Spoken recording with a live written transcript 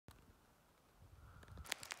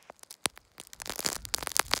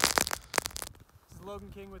Logan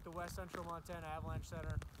King with the West Central Montana Avalanche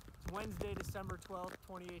Center. It's Wednesday, December 12th,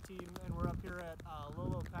 2018, and we're up here at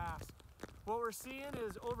Lolo Pass. What we're seeing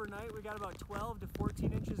is overnight we got about 12 to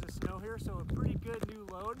 14 inches of snow here, so a pretty good new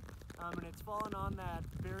load, and it's fallen on that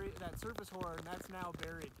surface hoar, and that's now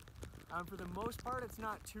buried. For the most part, it's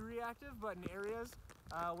not too reactive, but in areas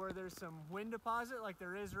where there's some wind deposit, like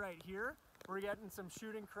there is right here, we're getting some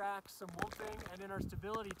shooting cracks, some wolfing, and in our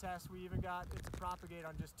stability test, we even got it to propagate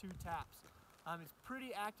on just 2 taps. It's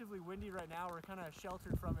pretty actively windy right now. We're kind of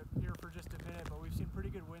sheltered from it here for just a minute, but we've seen pretty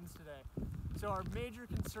good winds today. So our major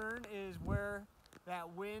concern is where that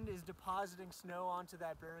wind is depositing snow onto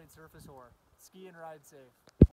that buried surface hoar. Ski and ride safe.